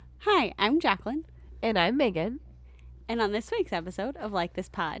Hi, I'm Jacqueline, And I'm Megan. and on this week's episode of Like This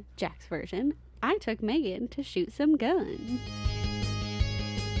Pod, Jack's version, I took Megan to shoot some guns.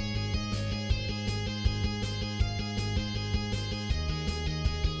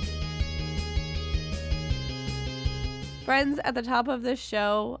 Friends, at the top of this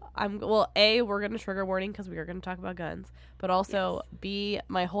show, we're going to trigger warning because we are going to talk about guns. But also, B,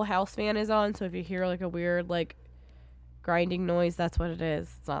 my whole house fan is on, so if you hear like a weird like grinding noise, that's what it is.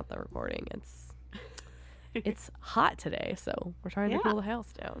 It's not the recording. It's hot today, so we're trying to cool the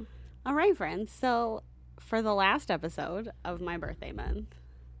house down. All right, friends. So, for the last episode of my birthday month,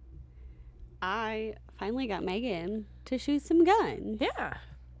 I finally got Megan to shoot some guns. Yeah.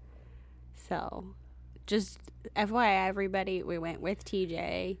 So, just FYI, everybody, we went with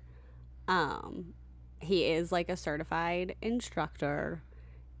TJ. He is like a certified instructor.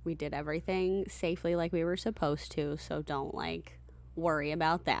 We did everything safely like we were supposed to, so don't like worry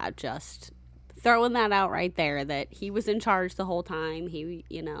about that. Just throwing that out right there that he was in charge the whole time. He,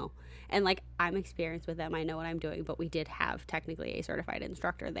 and like I'm experienced with them. I know what I'm doing, but we did have technically a certified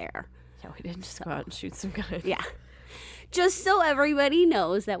instructor there. Yeah, we didn't just go out and shoot some guns. Yeah. Just so everybody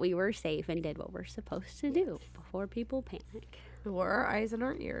knows that we were safe and did what we're supposed to do before people panic. We wore our eyes and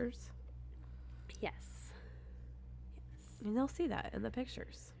our ears. Yes. And they'll see that in the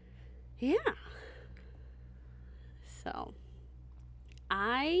pictures. Yeah. So,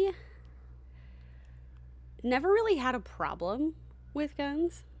 I never really had a problem with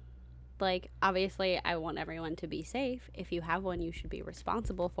guns. Like, obviously, I want everyone to be safe. If you have one, you should be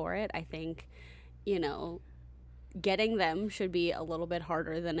responsible for it. I think, getting them should be a little bit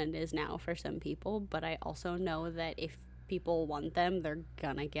harder than it is now for some people. But I also know that if people want them, they're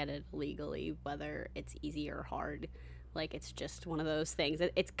gonna get it legally, whether it's easy or hard. Like, it's just one of those things.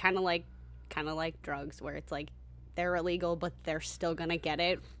 It's kind of like drugs, where it's like they're illegal, but they're still gonna get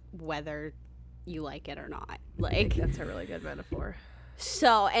it, whether you like it or not. Like, I think that's a really good metaphor.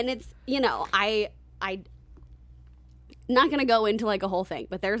 So, and it's, I not gonna go into like a whole thing,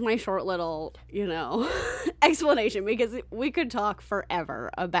 but there's my short little, explanation, because we could talk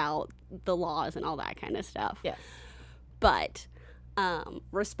forever about the laws and all that kind of stuff. Yes. But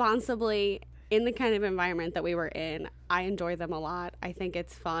responsibly, in the kind of environment that we were in, I enjoy them a lot. I think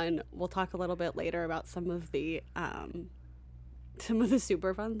it's fun. We'll talk a little bit later about some of the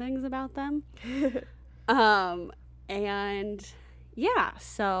super fun things about them. And yeah,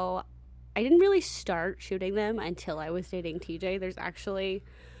 so I didn't really start shooting them until I was dating TJ. There's actually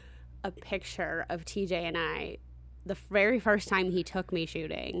a picture of TJ and I the very first time he took me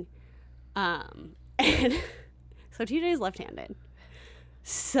shooting. And so TJ is left-handed.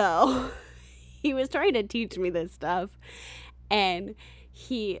 So he was trying to teach me this stuff, and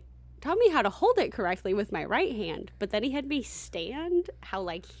he taught me how to hold it correctly with my right hand, but then he had me stand how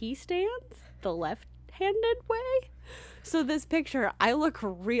like he stands the left-handed way. So this picture, I look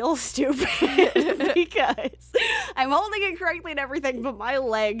real stupid because I'm holding it correctly and everything, but my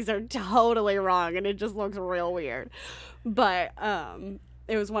legs are totally wrong, and it just looks real weird. But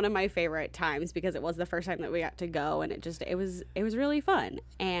it was one of my favorite times because it was the first time that we got to go, and it was really fun.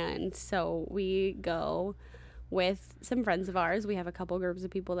 And so we go with some friends of ours. We have a couple groups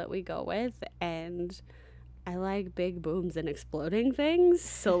of people that we go with, and I like big booms and exploding things,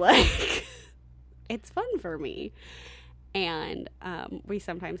 so like it's fun for me. And we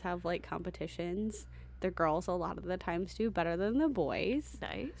sometimes have like competitions. The girls a lot of the times do better than the boys.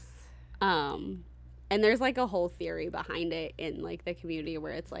 Nice. And there's like a whole theory behind it in like the community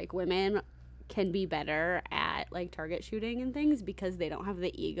where it's like women can be better at like target shooting and things because they don't have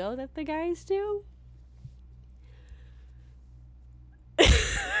the ego that the guys do.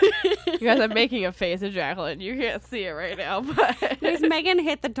 You guys are making a face at Jacqueline. You can't see it right now, but Because Megan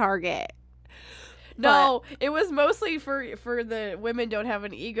hit the target. No, it was mostly for the women don't have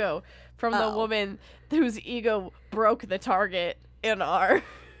an ego from the woman whose ego broke the target in our.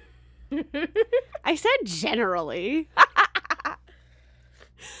 I said generally.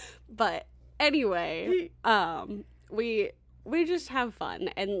 But anyway, we just have fun,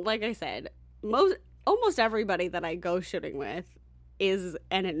 and like I said, almost everybody that I go shooting with is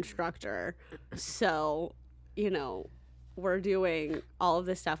an instructor. So, we're doing all of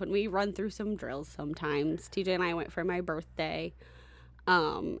this stuff, and we run through some drills sometimes. TJ and I went for my birthday,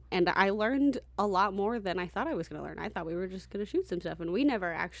 and I learned a lot more than I thought I was going to learn. I thought we were just going to shoot some stuff, and we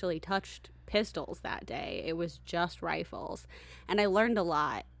never actually touched pistols that day. It was just rifles, and I learned a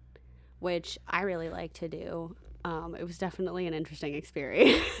lot, which I really like to do. It was definitely an interesting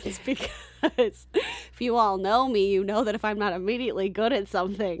experience because if you all know me, you know that if I'm not immediately good at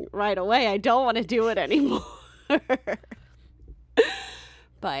something right away, I don't want to do it anymore.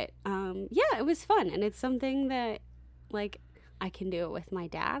 But yeah, it was fun, and it's something that like I can do it with my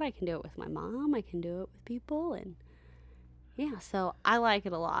dad, I can do it with my mom, I can do it with people, and yeah, so I like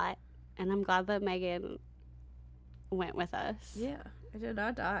it a lot, and I'm glad that Megan went with us. Yeah, I did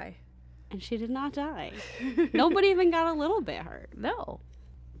not die. And she did not die. Nobody even got a little bit hurt. No.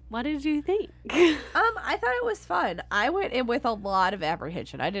 What did you think? I thought it was fun. I went in with a lot of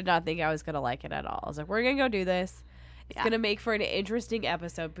apprehension. I did not think I was going to like it at all. I was like, we're going to go do this. It's going to make for an interesting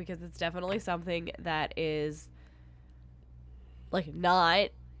episode because it's definitely something that is like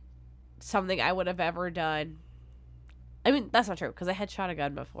not something I would have ever done. I mean, that's not true because I had shot a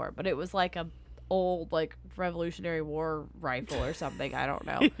gun before, but it was like a old like Revolutionary War rifle or something. I don't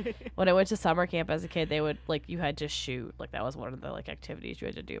know. When I went to summer camp as a kid, they would like you had to shoot, like that was one of the like activities you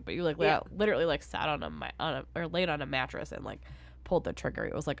had to do, but you like literally like sat on or laid on a mattress and like pulled the trigger.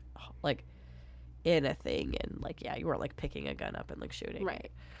 It was like in a thing, and like you were like picking a gun up and like shooting,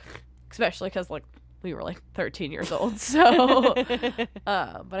 right? Especially because like we were like 13 years old, so but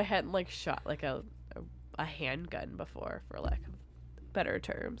I hadn't like shot like a handgun before, for lack of better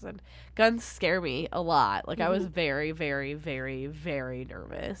terms, and guns scare me a lot. Like I was very, very, very, very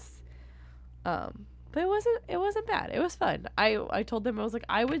nervous. But it wasn't bad. It was fun. I told them I was like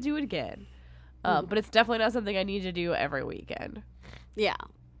I would do it again. But it's definitely not something I need to do every weekend. Yeah.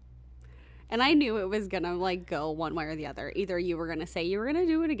 And I knew it was gonna like go one way or the other. Either you were gonna say you were gonna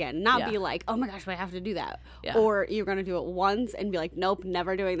do it again, not be like, oh my gosh, I have to do that, or you're gonna do it once and be like, nope,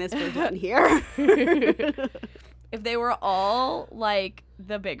 never doing this. We're done here. If they were all like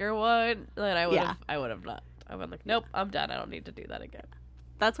the bigger one, then I would have not. I would like, nope, I'm done. I don't need to do that again.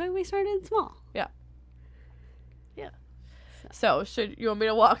 That's why we started small. Yeah. So should you want me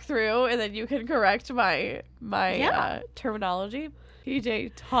to walk through and then you can correct my terminology?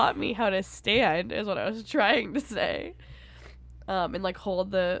 PJ taught me how to stand is what I was trying to say. And like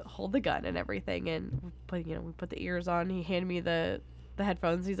hold the gun and everything, and we put the ears on. He handed me the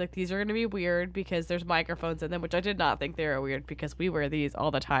headphones. He's like, these are gonna be weird because there's microphones in them, which I did not think they were weird because we wear these all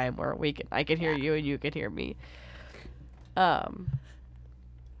the time where I can hear you and you can hear me.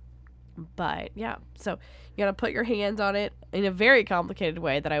 But yeah, so you gotta put your hands on it in a very complicated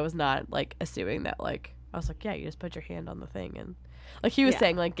way that I was not like assuming that. Like I was like, yeah, you just put your hand on the thing, and like he was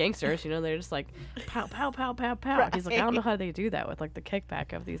saying, like gangsters, they're just like pow pow pow pow pow. Right. He's like, I don't know how they do that with like the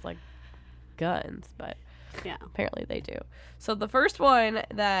kickback of these like guns, but yeah, apparently they do. So the first one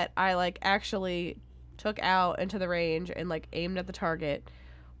that I like actually took out into the range and like aimed at the target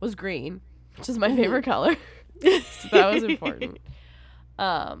was green, which is my favorite color. So that was important.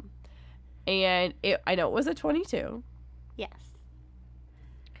 And I know it was a 22. Yes.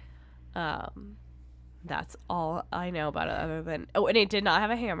 That's all I know about it other than and it did not have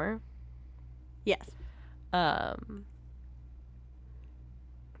a hammer. Yes. Yeah,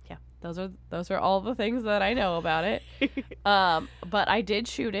 those are all the things that I know about it. But I did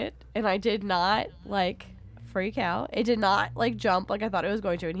shoot it and I did not like freak out. It did not like jump like I thought it was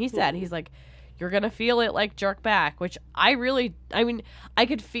going to. And he's like, you're going to feel it like jerk back, which I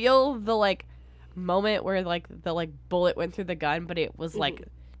could feel the like moment where like the like bullet went through the gun, but it was like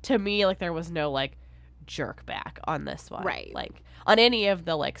to me like there was no like jerk back on this one. Right. Like on any of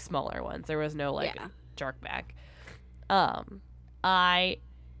the like smaller ones, there was no like jerk back. I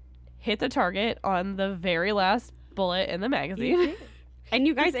hit the target on the very last bullet in the magazine. And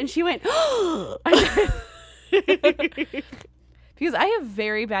you guys, and she went, because I have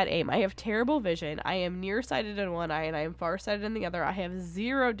very bad aim. I have terrible vision. I am nearsighted in one eye and I am farsighted in the other. I have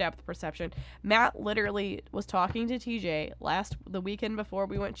zero depth perception. Matt literally was talking to TJ the weekend before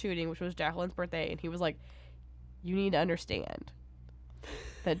we went shooting, which was Jacqueline's birthday, and he was like, you need to understand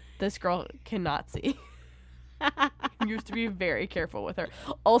that this girl cannot see. You have to be very careful with her.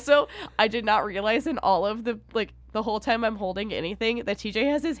 Also, I did not realize in all of the whole time I'm holding anything that TJ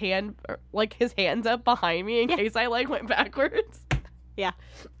has his hands up behind me in case I like went backwards. Yeah.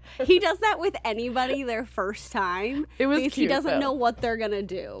 He does that with anybody their first time. It was because cute, he doesn't though. know what they're gonna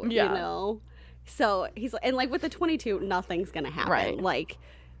do. So he's and like with the 22, nothing's gonna happen. Right. Like,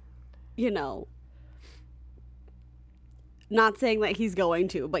 not saying that he's going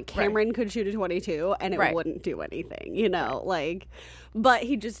to, but Cameron could shoot a 22 and it wouldn't do anything, but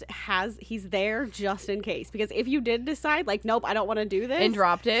he's there just in case, because if you did decide like, nope, I don't want to do this, and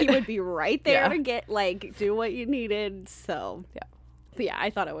dropped it, he would be right there to get do what you needed. So but I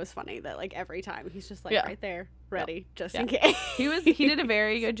thought it was funny that like every time he's just like right there ready just in case. He did a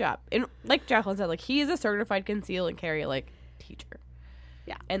very good job. And like Jacqueline said, like he is a certified conceal and carry like teacher.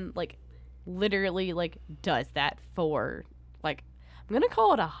 Yeah. And like literally like does that for like I'm going to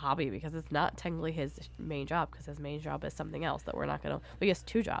call it a hobby because it's not technically his main job, because his main job is something else that we're not going to, he has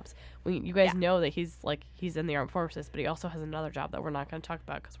 2 jobs. You guys know that he's in the armed forces, but he also has another job that we're not going to talk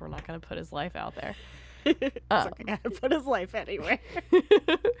about because we're not going to put his life out there. It's okay. I put his life anywhere.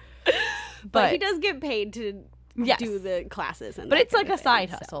 But he does get paid to do the classes. And but it's like a side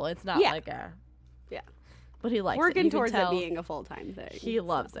hustle. It's not like a... Yeah. But he likes working it. towards it being a full-time thing. He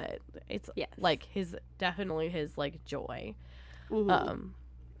loves it. It's like definitely his like joy. Mm-hmm.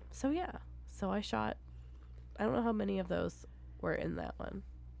 So yeah. So I shot, I don't know how many of those were in that one.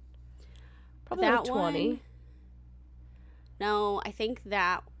 Probably that like 20. One, no, I think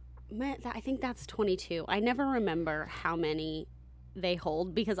that's 22. I never remember how many they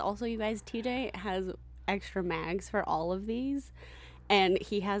hold, because also, you guys, TJ has extra mags for all of these. And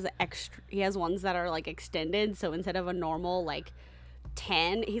he has ones that are like extended. So instead of a normal like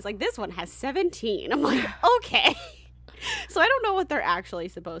 10, he's like, this one has 17. I'm like, okay. So I don't know what they're actually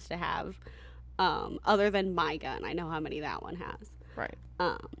supposed to have, other than my gun. I know how many that one has. Right.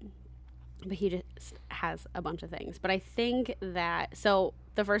 But he just has a bunch of things. But I think that, so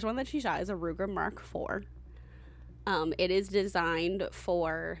the first one that she shot is a Ruger Mark IV. It is designed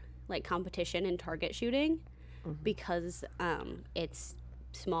for like competition and target shooting. Because it's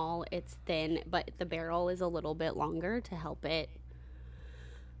small, it's thin, but the barrel is a little bit longer to help it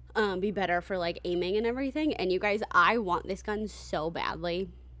be better for like aiming and everything. And you guys, I want this gun so badly,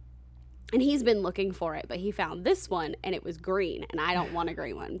 and he's been looking for it, but he found this one and it was green, and I don't want a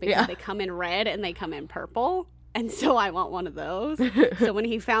green one because they come in red and they come in purple, and so I want one of those. So when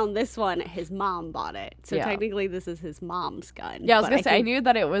he found this one, his mom bought it, so technically this is his mom's gun. Yeah, I was gonna say, I knew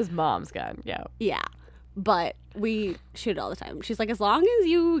that it was mom's gun. Yeah. But we shoot it all the time. She's like, as long as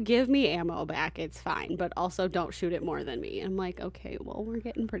you give me ammo back, it's fine. But also don't shoot it more than me. And I'm like, okay, well, we're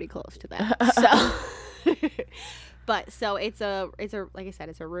getting pretty close to that. So, but so it's a like I said,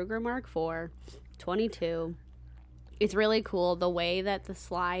 it's a Ruger Mark IV, 22. It's really cool. The way that the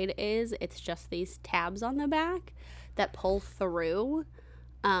slide is, it's just these tabs on the back that pull through,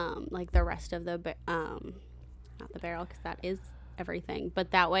 like the rest of the, not the barrel, because that is everything,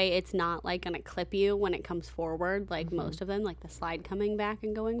 but that way it's not like gonna clip you when it comes forward, like most of them, like the slide coming back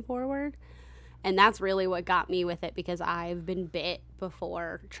and going forward. And that's really what got me with it, because I've been bit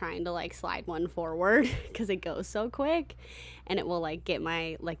before trying to like slide one forward because it goes so quick, and it will like get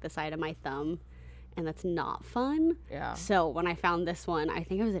my like the side of my thumb, and that's not fun. Yeah. So when I found this one, I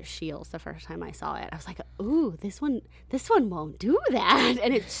think it was at Shields the first time I saw it, I was like, ooh, this one won't do that.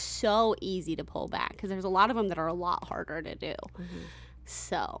 And it's so easy to pull back, because there's a lot of them that are a lot harder to do.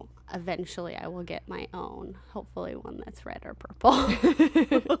 So eventually I will get my own, hopefully one that's red or purple.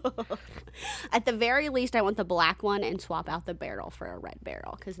 At the very least, I want the black one and swap out the barrel for a red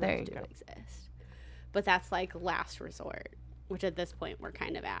barrel, because those do exist. But that's like last resort, which at this point we're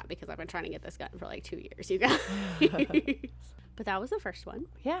kind of at, because I've been trying to get this gun for like 2 years, you guys. But that was the first one.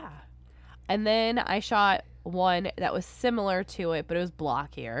 Yeah. And then I shot one that was similar to it, but it was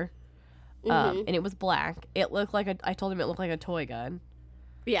blockier. And it was black. It looked like I told him it looked like a toy gun.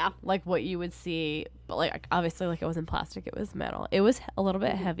 Yeah. Like what you would see, but like obviously like it wasn't plastic, it was metal. It was a little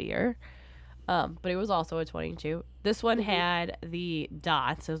bit heavier. But it was also a 22. This one had the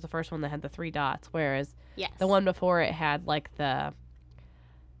dots. It was the first one that had the 3 dots, whereas the one before it had like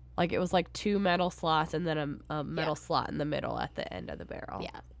it was like 2 metal slots and then a metal slot in the middle at the end of the barrel.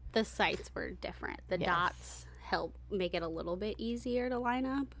 Yeah. The sights were different. The dots help make it a little bit easier to line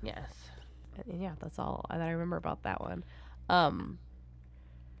up. Yes. And yeah, that's all that I remember about that one.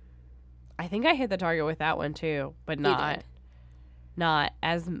 I think I hit the target with that one too, but not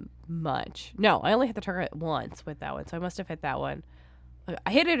as much. No, I only hit the target once with that one, so I must have hit that one.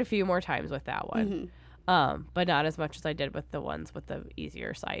 I hit it a few more times with that one, but not as much as I did with the ones with the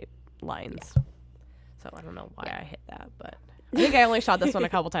easier sight lines. Yeah. So I don't know why I hit that, but I think I only shot this one a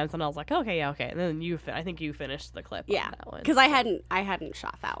couple times, and I was like, okay. And then I think you finished the clip on that one. Because I hadn't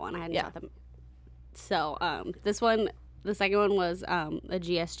shot that one. I hadn't shot them. So this one, the second one was a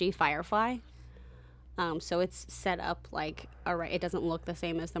GSG Firefly. So it's set up like it doesn't look the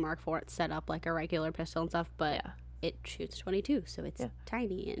same as the Mark IV. It's set up like a regular pistol and stuff, but it shoots 22, so it's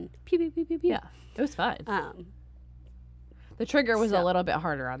tiny and pew pew pew pew pew. Yeah, it was fun. The trigger was a little bit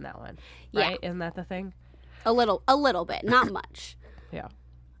harder on that one, right? Isn't that the thing? A little bit, not much. Yeah.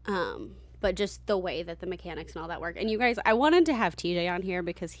 But just the way that the mechanics and all that work. And you guys, I wanted to have TJ on here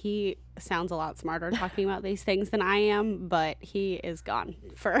because he sounds a lot smarter talking about these things than I am, but he is gone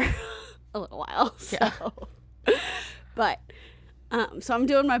for a little while. So. Yeah. But, so I'm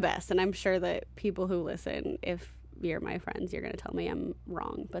doing my best, and I'm sure that people who listen, if you're my friends, you're going to tell me I'm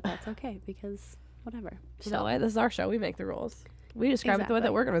wrong, but that's okay because whatever. So this is our show. We make the rules. We describe it the way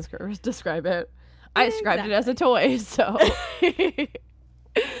that Exactly. we're going to describe it. I described it as a toy, so.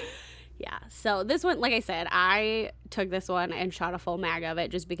 Yeah, so this one, like I said, I took this one and shot a full mag of it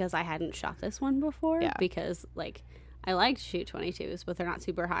just because I hadn't shot this one before. Yeah. Because, like, I like to shoot 22s, but they're not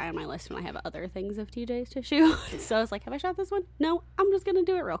super high on my list when I have other things of TJs to shoot. So I was like, have I shot this one? No, I'm just going to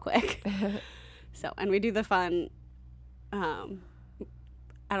do it real quick. So, and we do the fun, I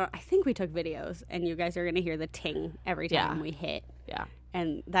think we took videos, and you guys are going to hear the ting every time we hit. Yeah.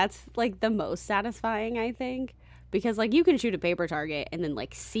 And that's, like, the most satisfying, I think. Because, like, you can shoot a paper target and then,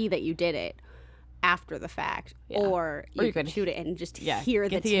 like, see that you did it after the fact. Yeah. Or you can shoot it and just hear the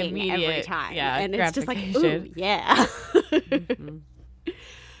get the ting every immediate, time. yeah, and it's just like, ooh, gratification. yeah. Mm-hmm.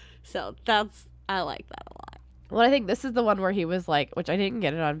 So I like that a lot. Well, I think this is the one where he was like, which I didn't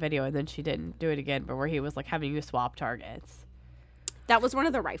get it on video, and then she didn't do it again, but where he was like having you swap targets. That was one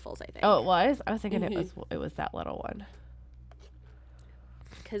of the rifles, I think. Oh, it was? I was thinking Mm-hmm. it was that little one.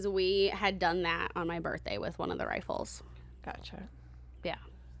 Because we had done that on my birthday with one of the rifles. Gotcha. Yeah.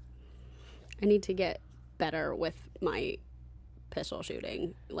 I need to get better with my pistol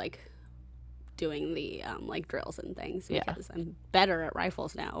shooting, like doing the like drills and things, because I'm better at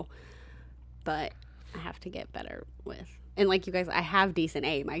rifles now. But I have to get better with, and like you guys, I have decent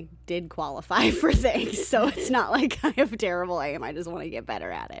aim. I did qualify for things, so it's not like I have terrible aim. I just want to get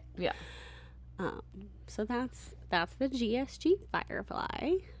better at it. Yeah. So that's the GSG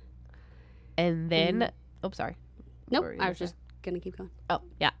Firefly. And then, oh, sorry. Nope, What were you I gonna was just gonna keep going. Oh,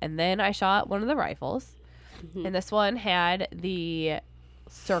 yeah. And then I shot one of the rifles. And this one had the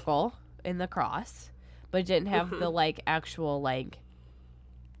circle in the cross, but it didn't have the, like, actual, like,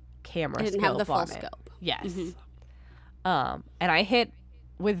 camera I didn't scope have the full on it. scope. Yes. And I hit,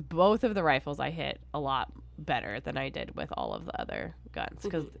 with both of the rifles, I hit a lot better than I did with all of the other guns.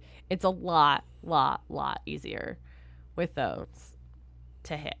 Because it's a lot easier with those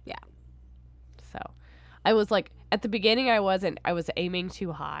to hit. Yeah. So I was like, at the beginning I was aiming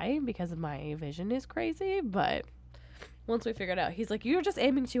too high because my vision is crazy, but once we figured out, he's like, you're just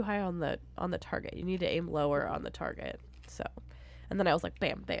aiming too high on the target. You need to aim lower on the target. So, and then I was like,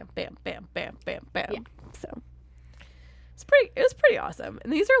 bam, bam, bam, bam, bam, bam, bam. Yeah. So it was pretty awesome.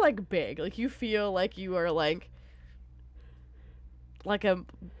 And these are like big. Like you feel like you are like a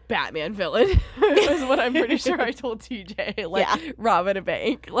Batman villain is what I'm pretty sure I told TJ. Like robbing a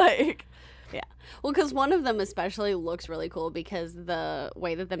bank. Like, yeah. Well, because one of them especially looks really cool because the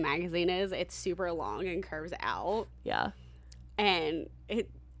way that the magazine is, it's super long and curves out. yeah. And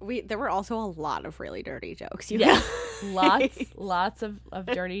there were also a lot of really dirty jokes. Yeah. lots of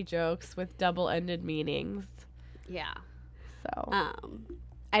dirty jokes with double-ended meanings. Yeah. So.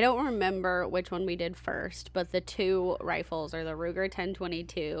 I don't remember which one we did first, but the two rifles are the Ruger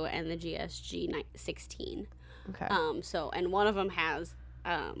 1022 and the GSG 16. Okay. And one of them has,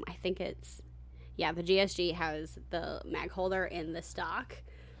 I think it's, the GSG has the mag holder in the stock.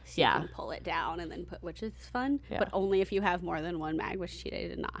 So you can pull it down and then which is fun, but only if you have more than one mag, which TJ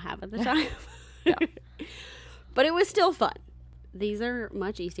did not have at the time. But it was still fun. These are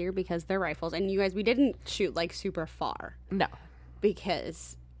much easier because they're rifles. And you guys, we didn't shoot like super far. No.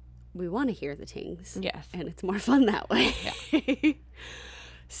 Because we want to hear the tings. Yes. And it's more fun that way. Yeah.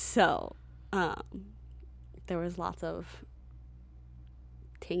 So, there was lots of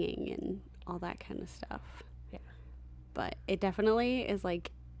tinging and all that kind of stuff. Yeah. But it definitely is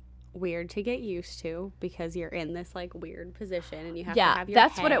like weird to get used to because you're in this like weird position and you have to have your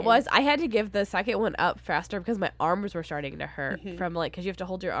that's what it head. was. I had to give the second one up faster because my arms were starting to hurt from like, because you have to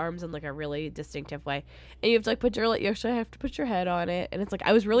hold your arms in like a really distinctive way, and you have to like you actually have to put your head on it, and it's like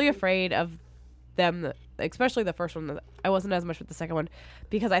I was really afraid of them, especially the first one. I wasn't as much with the second one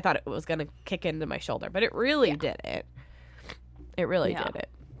because I thought it was gonna kick into my shoulder, but it really didn't. It really did it.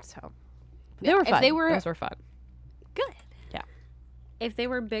 So they were fun. Those were fun. Good. Yeah. If they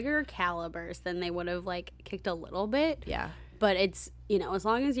were bigger calibers, then they would have like kicked a little bit. Yeah. But it's, as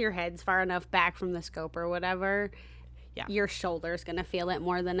long as your head's far enough back from the scope or whatever, your shoulder's going to feel it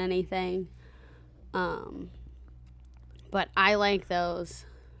more than anything. But I like those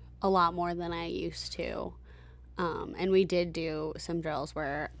a lot more than I used to. And we did do some drills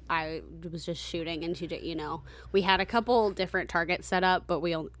where I was just shooting and we had a couple different targets set up, but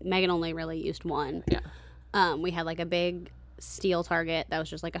Megan only really used one. Yeah. We had like a big steel target that was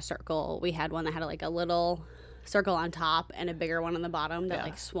just like a circle. We had one that had like a little circle on top and a bigger one on the bottom that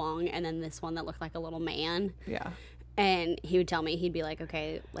like swung, and then this one that looked like a little man. Yeah. And he would tell me, he'd be like,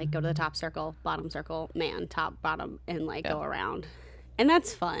 okay, like go to the top circle, man, top, bottom, and like go around. And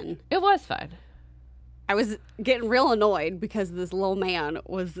that's fun. It was fun. I was getting real annoyed because this little man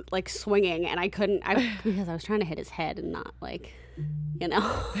was like swinging, and I couldn't. Because I was trying to hit his head and not like, you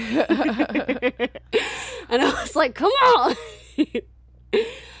know. And I was like, "Come on!"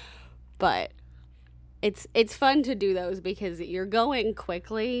 But it's fun to do those because you're going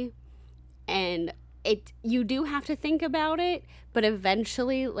quickly, and you do have to think about it, but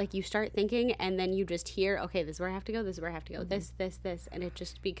eventually like you start thinking, and then you just hear, okay, this is where I have to go, this is where I have to go, this, and it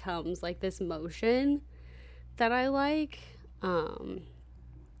just becomes like this motion that I like, and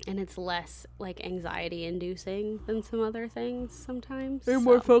it's less like anxiety inducing than some other things sometimes. You're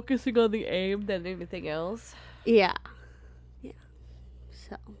more focusing on the aim than anything else. Yeah.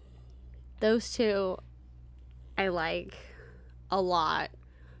 So those two I like a lot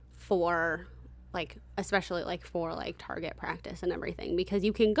for like, especially like for like target practice and everything, because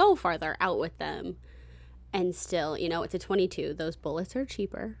you can go farther out with them and still, you know, it's a 22. Those bullets are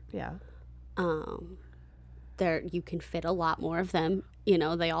cheaper. Yeah. You can fit a lot more of them. You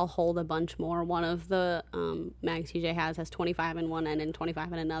know, they all hold a bunch more. One of the mags TJ has 25 in one end and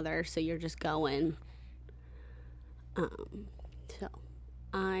 25 in another, so you're just going. So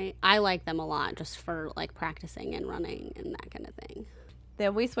I like them a lot just for like practicing and running and that kind of thing.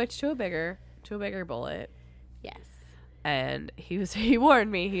 Then we switched to a bigger bullet. Yes. And he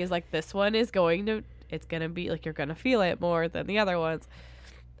warned me. He was like, this one is it's gonna be like, you're gonna feel it more than the other ones.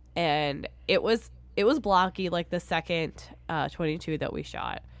 And it was blocky like the second 22 that we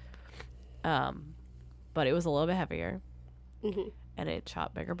shot. But it was a little bit heavier. Mm-hmm. And it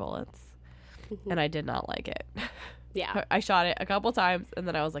shot bigger bullets. Mm-hmm. And I did not like it. Yeah. I shot it a couple times, and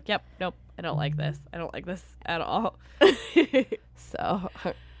then I was like, yep, nope, I don't like this. I don't like this at all. So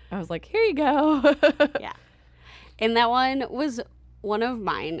I was like, here you go. Yeah. And that one was one of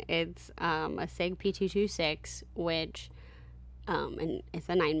mine. It's a SIG P226, which, and it's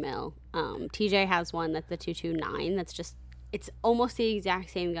a 9mm. TJ has one that's the 229 that's just, it's almost the exact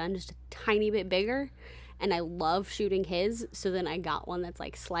same gun, just a tiny bit bigger. And I love shooting his, so then I got one that's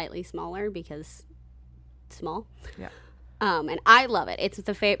like slightly smaller because small. Yeah. And I love it.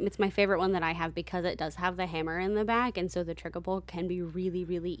 It's my favorite one that I have because it does have the hammer in the back, and so the trigger pull can be really,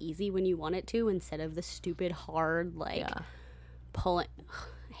 really easy when you want it to, instead of the stupid hard pulling.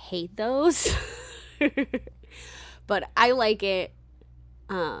 I hate those. But I like it.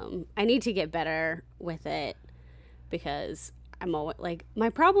 I need to get better with it because I'm always like, my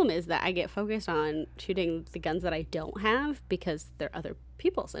problem is that I get focused on shooting the guns that I don't have because they're other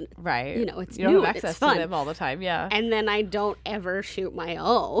people's, and right, you know, it's you don't new, have access it's fun to them all the time. Yeah. And then I don't ever shoot my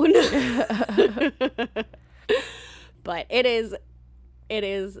own. But it is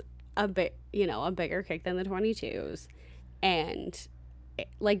a bit, you know, a bigger kick than the 22s. And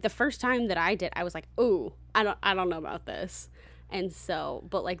like the first time that I did, I was like, ooh, I don't know about this. And so,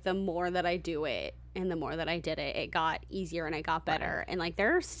 but like the more that I do it and the more that I did it, it got easier and it got better. And like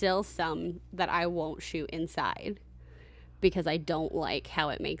there are still some that I won't shoot inside because I don't like how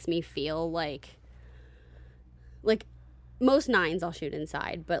it makes me feel. Like most 9s I'll shoot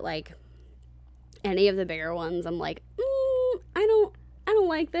inside, but like any of the bigger ones, I'm like, I don't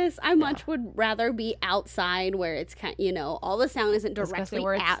like this. I much would rather be outside where it's kind, you know, all the sound isn't directly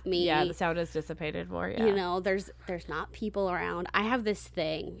at me. Yeah, the sound is dissipated more. Yeah, you know, there's not people around. I have this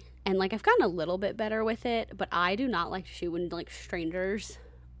thing, and like I've gotten a little bit better with it, but I do not like to shoot when like strangers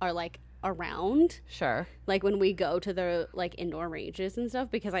are like around. Sure. Like when we go to the like indoor ranges and stuff,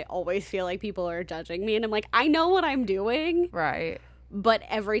 because I always feel like people are judging me, and I'm like, I know what I'm doing. Right. But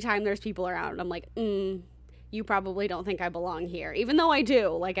every time there's people around, I'm like, you probably don't think I belong here. Even though I do.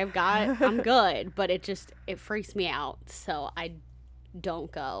 Like I'm good, but it freaks me out. So I don't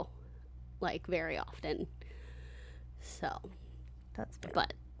go like very often. So that's fair.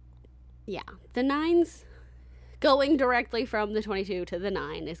 But yeah, the 9s, going directly from the 22 to the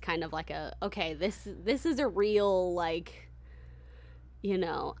 9 is kind of like okay, this is a real, like, you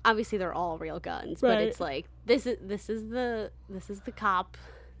know, obviously they're all real guns, but it's like this is the cop.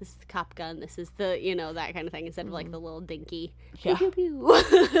 This is the cop gun. This is the, you know, that kind of thing, instead of like the little dinky. Yeah. Pew, pew,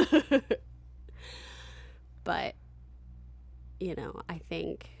 pew. But, you know, I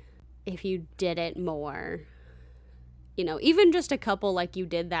think if you did it more, you know, even just a couple like you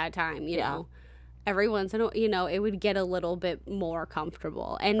did that time, you know, every once in a while, you know, it would get a little bit more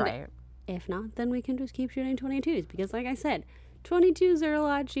comfortable. And if not, then we can just keep shooting 22s because, like I said, 22s are a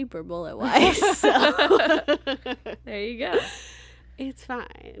lot cheaper bullet-wise. So there you go. It's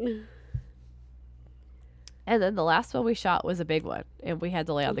fine. And then the last one we shot was a big one, and we had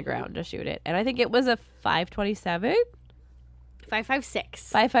to lay on the ground to shoot it. And I think it was a 5.27? 5.56.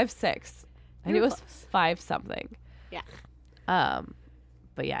 5.56. I think it was 5 something. Yeah.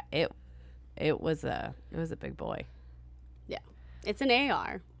 But yeah, it it was a big boy. Yeah. It's an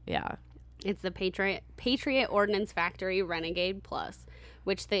AR. Yeah. It's the Patriot Ordnance Factory Renegade Plus,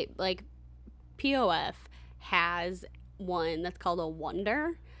 which they, like, POF has one that's called a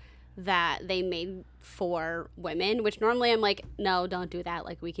Wonder that they made for women, which normally I'm like, no, don't do that.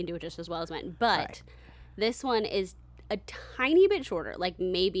 Like, we can do it just as well as men. But this one is a tiny bit shorter, like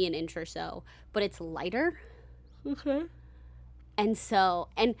maybe an inch or so, but it's lighter. Okay. And so,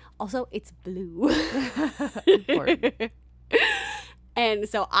 and also it's blue. Important. And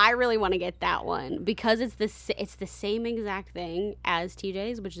so I really want to get that one because it's the same exact thing as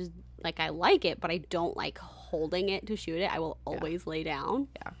TJ's, which is like, I like it, but I don't like holding it to shoot it. I will always lay down.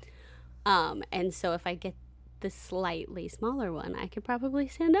 Yeah. And so if I get the slightly smaller one, I could probably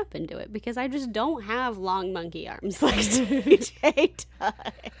stand up and do it because I just don't have long monkey arms like TJ does.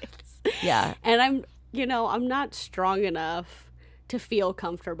 Yeah. And I'm not strong enough to feel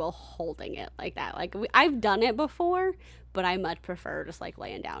comfortable holding it like that. Like, I've done it before, but I much prefer just like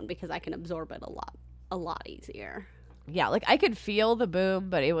laying down because I can absorb it a lot easier. Yeah, like I could feel the boom,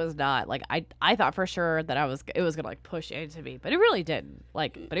 but it was not like I thought for sure that it was gonna like push into me, but it really didn't.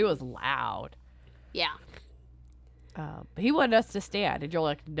 Like, but it was loud. Yeah. But he wanted us to stand, and you're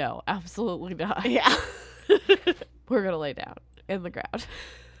like, no, absolutely not. Yeah. We're gonna lay down in the ground.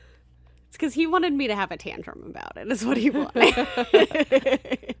 It's because he wanted me to have a tantrum about it, is what he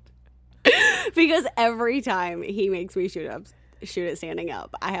wanted. Because every time he makes me shoot it standing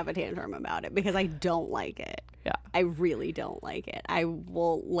up, I have a tantrum about it because I don't like it. Yeah. I really don't like it. I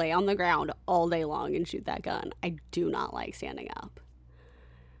will lay on the ground all day long and shoot that gun. I do not like standing up.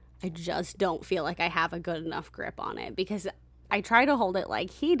 I just don't feel like I have a good enough grip on it because I try to hold it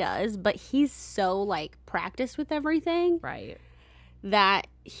like he does, but he's so like practiced with everything. Right. That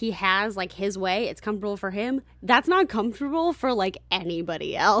he has like his way. It's comfortable for him. That's not comfortable for like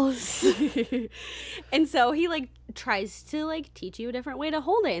anybody else. And so he like tries to like teach you a different way to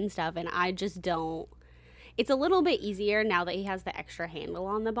hold it and stuff. And I just don't. It's a little bit easier now that he has the extra handle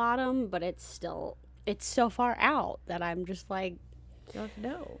on the bottom, but it's so far out that I'm just like,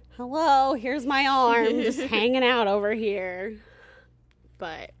 no. Hello, here's my arm just hanging out over here.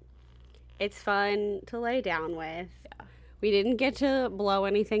 But it's fun to lay down with. Yeah. We didn't get to blow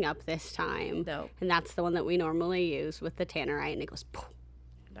anything up this time. No. And that's the one that we normally use with the tannerite, and it goes poof.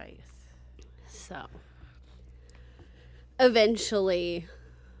 Nice. So eventually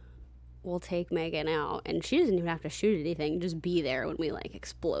we'll take Megan out, and she doesn't even have to shoot anything, just be there when we like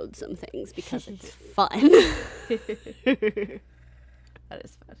explode some things because it's fun. That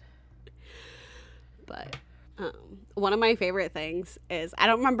is fun. But one of my favorite things is, I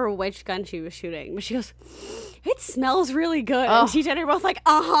don't remember which gun she was shooting, but she goes, it smells really good. Oh. And TJ and I are both like,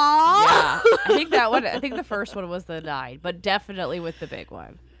 uh-huh. Yeah. I think the first one was the 9, but definitely with the big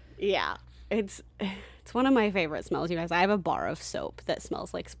one. Yeah. It's one of my favorite smells, you guys. I have a bar of soap that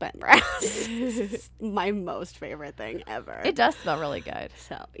smells like spent brass. It's my most favorite thing ever. It does smell really good.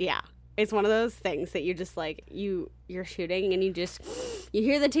 So, yeah. It's one of those things that you just like, you're shooting and you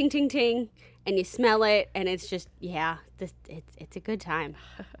hear the ting, ting, ting, and you smell it, and it's just, yeah, it's a good time.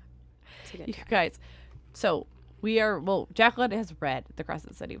 It's a good time. You guys, so Jacqueline has read the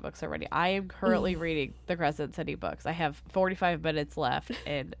Crescent City books already. I am currently reading the Crescent City books. I have 45 minutes left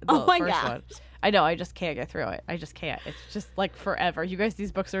in the first one. I know, I just can't get through it. I just can't. It's just like forever. You guys,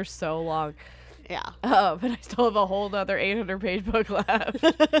 these books are so long. Yeah. But I still have a whole nother 800-page book left.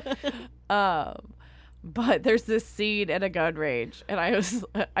 But there's this scene in a gun range, and I was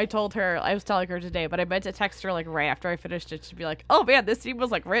telling her today, but I meant to text her like right after I finished it to be like, oh man, this scene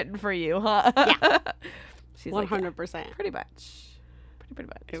was like written for you, huh? Yeah. She's 100%. Like, yeah, pretty much. Pretty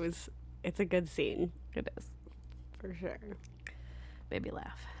much. It's a good scene. It is. For sure. Made me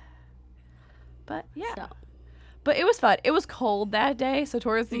laugh. But yeah. So. But it was fun. It was cold that day, so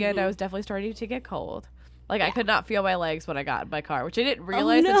towards the end I was definitely starting to get cold. Like, I could not feel my legs when I got in my car, which I didn't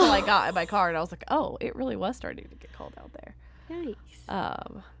realize until I got in my car, and I was like, oh, it really was starting to get cold out there. Nice.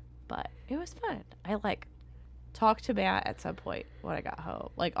 But it was fun. I, like, talked to Matt at some point when I got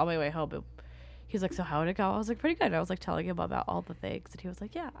home. Like, on my way home, he's like, so how did it go? I was like, pretty good. And I was, like, telling him about all the things, and he was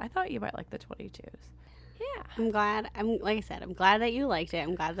like, yeah, I thought you might like the 22s. Yeah. Like I said, I'm glad that you liked it.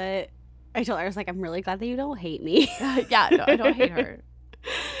 I'm glad that, I told her, I was like, I'm really glad that you don't hate me. Yeah, no, I don't hate her.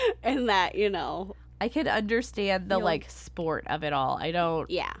 And that, I can understand the, like, sport of it all. I don't.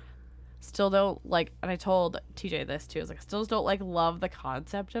 Yeah. Still don't, like, and I told TJ this, too. I was like, I still don't, like, love the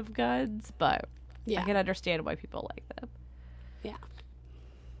concept of guns, but I can understand why people like them. Yeah.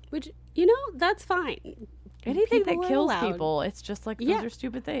 Which, that's fine. Anything that kills people, it's just like, those are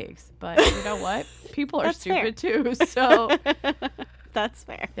stupid things. But you know what? People are stupid, too, so. That's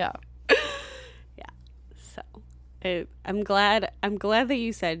fair. Yeah. I'm glad that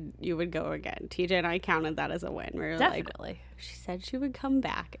you said you would go again. TJ and I counted that as a win. We were Definitely. like, she said she would come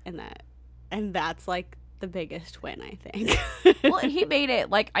back, and that's like the biggest win, I think. Well, he made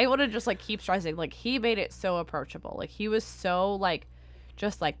it, like, I want to just, like, keep stressing, like, he made it so approachable. Like, he was so, like,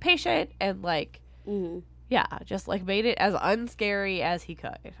 just, like, patient and, like, yeah, just, like, made it as unscary as he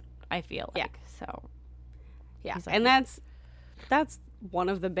could, I feel like. So, yeah. like, And that's one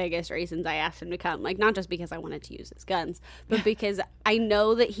of the biggest reasons I asked him to come. Like, not just because I wanted to use his guns, but because I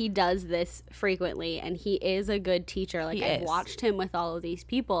know that he does this frequently and he is a good teacher. Like, I've watched him with all of these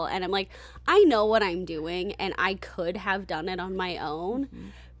people and I'm like, I know what I'm doing and I could have done it on my own.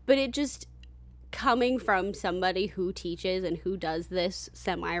 But it just, coming from somebody who teaches and who does this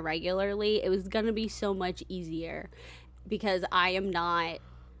semi-regularly, it was going to be so much easier because I am not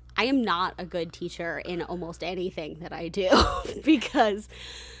a good teacher in almost anything that I do because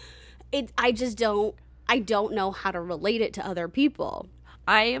I don't know how to relate it to other people.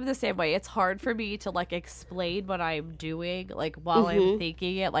 I am the same way. It's hard for me to, like, explain what I'm doing, like, while I'm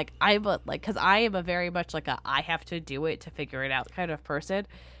thinking it. Like, because I am a very much, like, I have to do it to figure it out kind of person.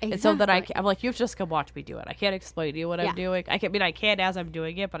 Exactly. And so then I'm like, you have to just come watch me do it. I can't explain to you what I'm doing. I can as I'm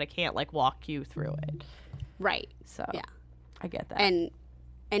doing it, but I can't, like, walk you through it. Right. So, yeah. I get that.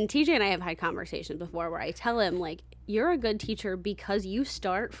 And TJ and I have had conversations before where I tell him, like, you're a good teacher because you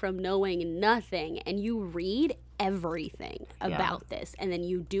start from knowing nothing and you read everything about this. And then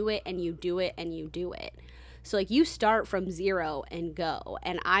you do it and you do it and you do it. So, like, you start from zero and go.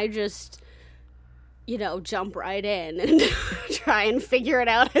 And I just, jump right in and try and figure it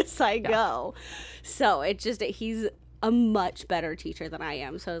out as I go. So, he's a much better teacher than I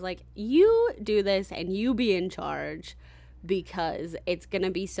am. So, I was like, you do this and you be in charge, because it's going to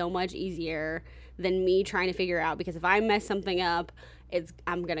be so much easier than me trying to figure out, because if I mess something up,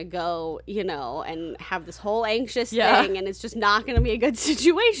 I'm going to go, and have this whole anxious thing, and it's just not going to be a good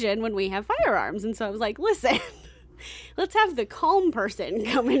situation when we have firearms. And so I was like, listen, let's have the calm person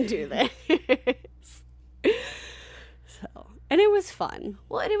come and do this. And it was fun.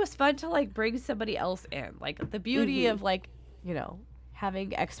 Well, and it was fun to, like, bring somebody else in. Like, the beauty of, like,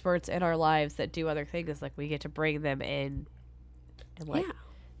 having experts in our lives that do other things, like, we get to bring them in and, like,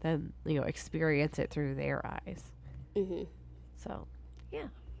 then, experience it through their eyes. So, yeah.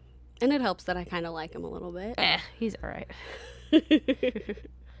 And it helps that I kind of like him a little bit. He's all right.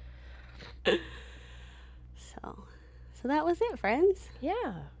 So that was it, friends.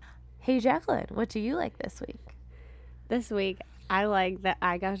 Yeah. Hey, Jacqueline, what do you like this week? This week, I like that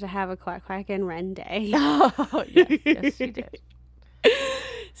I got to have a Quack Quack and Ren day. Oh, yes, she did.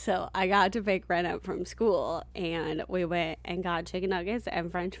 So I got to pick Ren up from school, and we went and got chicken nuggets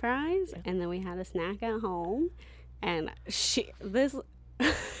and french fries, and then we had a snack at home. And this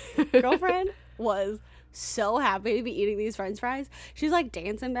girlfriend was so happy to be eating these french fries. She's like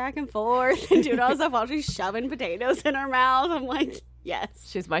dancing back and forth and doing all this stuff while she's shoving potatoes in her mouth. I'm like, yes.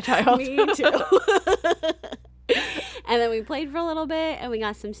 She's my child. Me too. And then we played for a little bit and we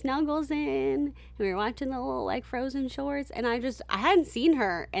got some snuggles in and we were watching the little, like, Frozen shorts, and I hadn't seen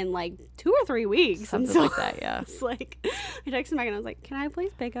her in like 2 or 3 weeks. Something like that, yeah. It's like, I texted back and I was like, can I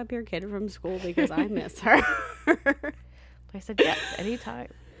please pick up your kid from school because I miss her? I said, yes, anytime.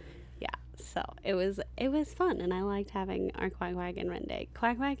 Yeah, so it was fun, and I liked having our Quack Quack and Ren day.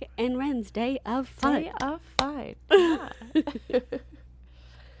 Quack Quack and Ren's day of fun. Day of fun. Yeah.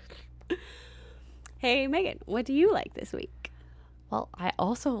 Hey, Megan, what do you like this week? Well, I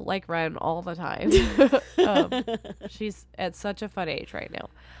also like Ren all the time. She's at such a fun age right now.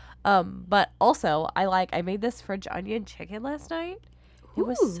 But also, I made this French onion chicken last night. It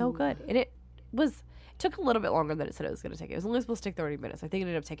was so good. And it took a little bit longer than it said it was going to take. It was only supposed to take 30 minutes. I think it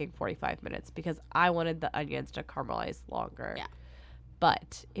ended up taking 45 minutes because I wanted the onions to caramelize longer. Yeah.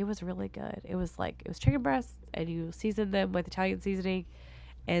 But it was really good. It was chicken breasts, and you season them with Italian seasoning,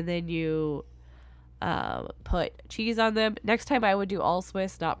 and then you put cheese on them. Next time I would do all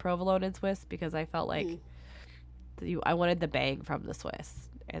Swiss, not provolone and Swiss, because I felt like I wanted the bang from the Swiss.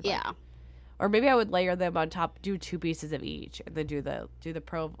 And or maybe I would layer them on top, do 2 pieces of each, and then do the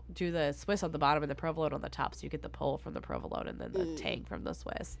Swiss on the bottom and the provolone on the top, so you get the pull from the provolone and then the tang from the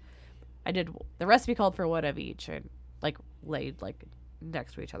Swiss. I did the recipe called for 1 of each, and like laid like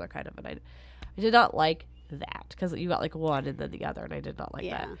next to each other kind of, and I did not like that because you got like one and then the other, and I did not like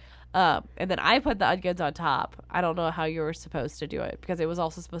that. And then I put the onions on top. I don't know how you were supposed to do it because it was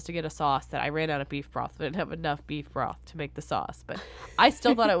also supposed to get a sauce that I ran out of beef broth. I didn't have enough beef broth to make the sauce, but I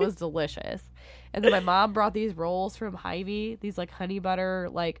still thought it was delicious. And then my mom brought these rolls from Hy-Vee, these like honey butter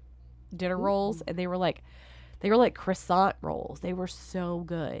like dinner rolls, and they were like croissant rolls. They were so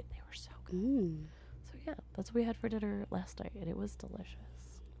good. So yeah, that's what we had for dinner last night, and it was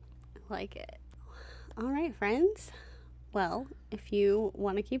delicious. Like it. All right, friends. Well, if you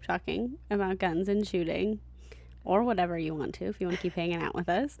want to keep talking about guns and shooting, or whatever you want to, if you want to keep hanging out with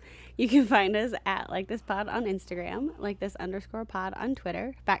us, you can find us at Like This Pod on Instagram, @LikeThis_pod on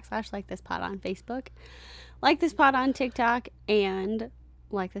Twitter, /LikeThisPod on Facebook, Like This Pod on TikTok, and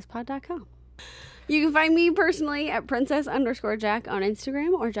LikeThisPod.com. You can find me personally at Princess_Jack on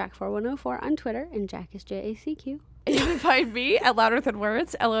Instagram, or Jack4104 on Twitter, and Jack is JACQ. You can find me at Louder Than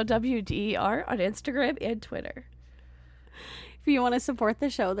Words, LOWDER, on Instagram and Twitter. If you want to support the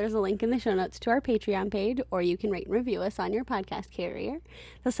show, there's a link in the show notes to our Patreon page, or you can rate and review us on your podcast carrier.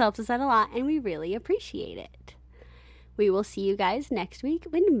 This helps us out a lot, and we really appreciate it. We will see you guys next week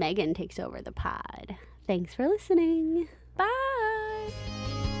when Megan takes over the pod. Thanks for listening. Bye!